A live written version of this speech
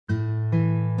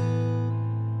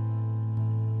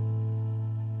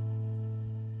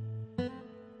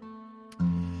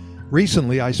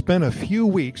Recently, I spent a few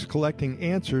weeks collecting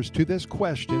answers to this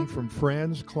question from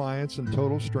friends, clients, and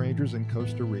total strangers in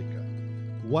Costa Rica.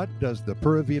 What does the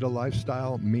Pura Vida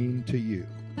lifestyle mean to you?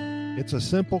 It's a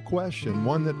simple question,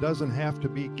 one that doesn't have to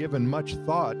be given much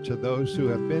thought to those who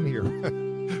have been here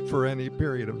for any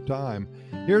period of time.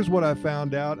 Here's what I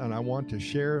found out, and I want to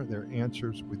share their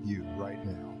answers with you right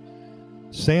now.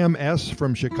 Sam S.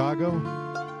 from Chicago.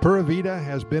 Pura Vida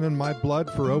has been in my blood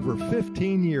for over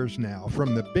 15 years now.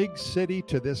 From the big city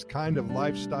to this kind of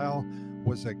lifestyle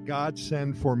was a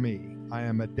godsend for me. I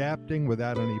am adapting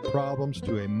without any problems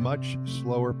to a much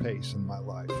slower pace in my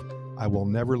life. I will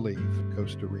never leave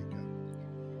Costa Rica.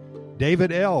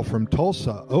 David L. from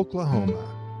Tulsa,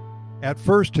 Oklahoma. At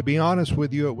first, to be honest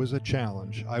with you, it was a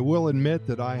challenge. I will admit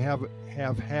that I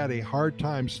have had a hard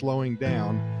time slowing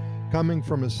down. Coming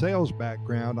from a sales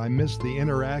background, I missed the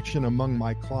interaction among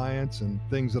my clients and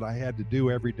things that I had to do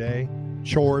every day,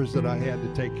 chores that I had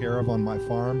to take care of on my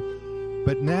farm.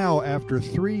 But now, after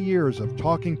 3 years of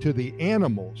talking to the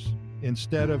animals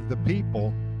instead of the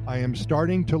people, I am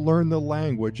starting to learn the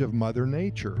language of Mother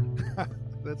Nature.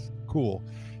 That's cool.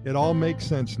 It all makes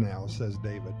sense now, says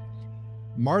David.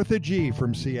 Martha G.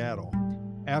 from Seattle.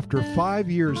 After 5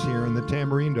 years here in the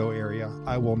Tamarindo area,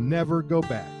 I will never go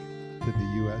back to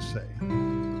the USA.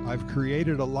 I've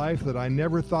created a life that I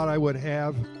never thought I would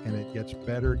have, and it gets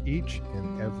better each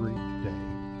and every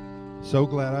day. So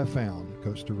glad I found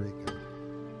Costa Rica.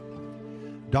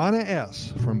 Donna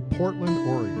S. from Portland,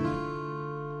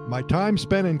 Oregon. My time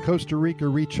spent in Costa Rica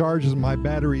recharges my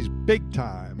batteries big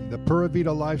time. The Pura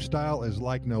Vida lifestyle is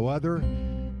like no other.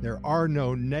 There are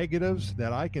no negatives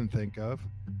that I can think of.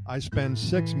 I spend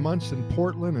 6 months in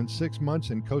Portland and 6 months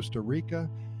in Costa Rica.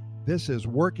 This is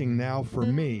working now for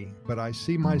me, but I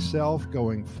see myself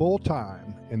going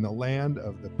full-time in the land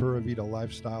of the Pura Vida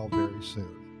lifestyle very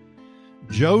soon.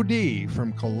 Joe D.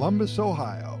 from Columbus,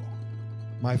 Ohio.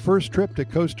 My first trip to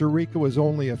Costa Rica was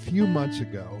only a few months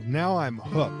ago. Now I'm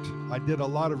hooked. I did a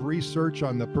lot of research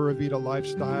on the Pura Vida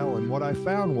lifestyle, and what I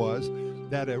found was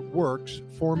that it works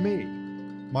for me.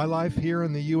 My life here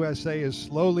in the USA is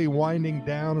slowly winding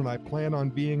down, and I plan on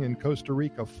being in Costa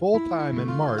Rica full-time in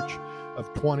March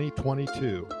of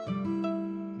 2022.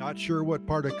 Not sure what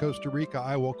part of Costa Rica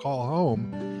I will call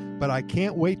home, but I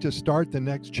can't wait to start the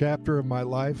next chapter of my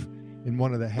life in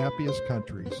one of the happiest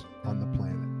countries on the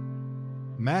planet.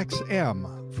 Max M.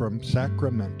 from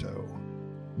Sacramento.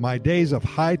 My days of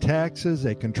high taxes,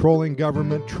 a controlling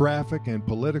government, traffic, and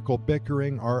political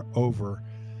bickering are over.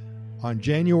 On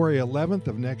January 11th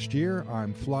of next year,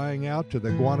 I'm flying out to the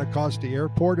Guanacaste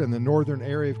Airport in the northern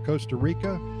area of Costa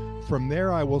Rica. From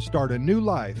there, I will start a new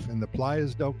life in the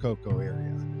Playas del Coco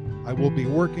area. I will be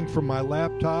working from my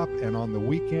laptop, and on the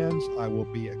weekends, I will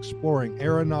be exploring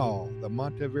Arenal, the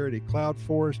Monteverde Cloud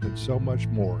Forest, and so much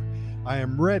more. I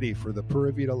am ready for the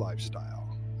Pura Vida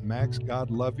lifestyle. Max,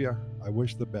 God love you. I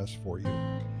wish the best for you.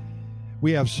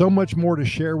 We have so much more to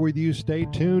share with you. Stay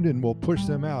tuned, and we'll push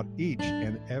them out each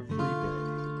and every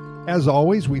day. As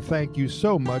always, we thank you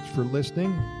so much for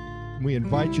listening. We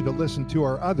invite you to listen to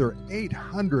our other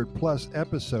 800 plus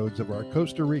episodes of our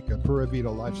Costa Rica Pura Vida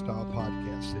Lifestyle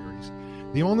podcast series.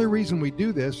 The only reason we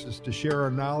do this is to share our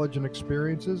knowledge and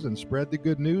experiences and spread the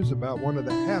good news about one of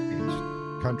the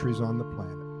happiest countries on the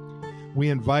planet. We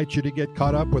invite you to get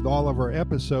caught up with all of our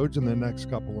episodes in the next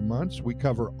couple of months. We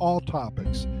cover all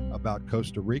topics about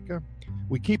Costa Rica.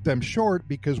 We keep them short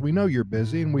because we know you're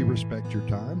busy and we respect your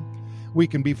time. We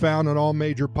can be found on all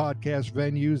major podcast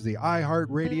venues, the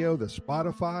iHeartRadio, the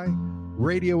Spotify,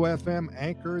 Radio FM,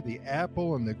 Anchor, the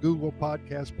Apple, and the Google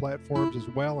podcast platforms as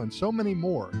well, and so many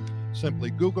more.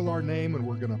 Simply Google our name and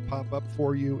we're going to pop up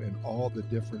for you in all the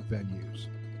different venues.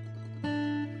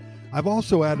 I've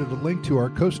also added a link to our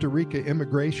Costa Rica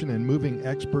Immigration and Moving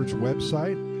Experts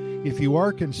website. If you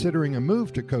are considering a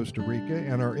move to Costa Rica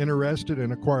and are interested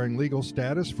in acquiring legal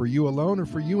status for you alone or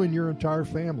for you and your entire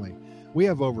family, we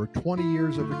have over 20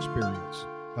 years of experience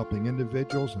helping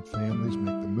individuals and families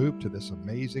make the move to this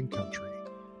amazing country.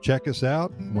 Check us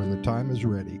out when the time is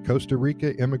ready. Costa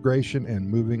Rica Immigration and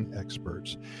Moving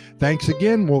Experts. Thanks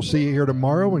again. We'll see you here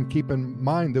tomorrow, and keep in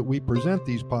mind that we present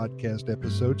these podcast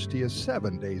episodes to you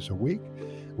 7 days a week.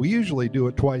 We usually do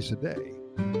it twice a day.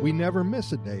 We never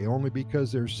miss a day, only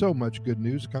because there's so much good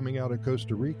news coming out of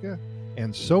Costa Rica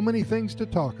and so many things to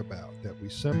talk about that we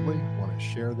simply want to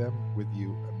share them with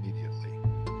you immediately.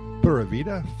 Pura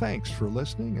Vida, thanks for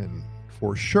listening, and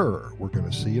for sure, we're going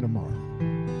to see you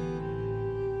tomorrow.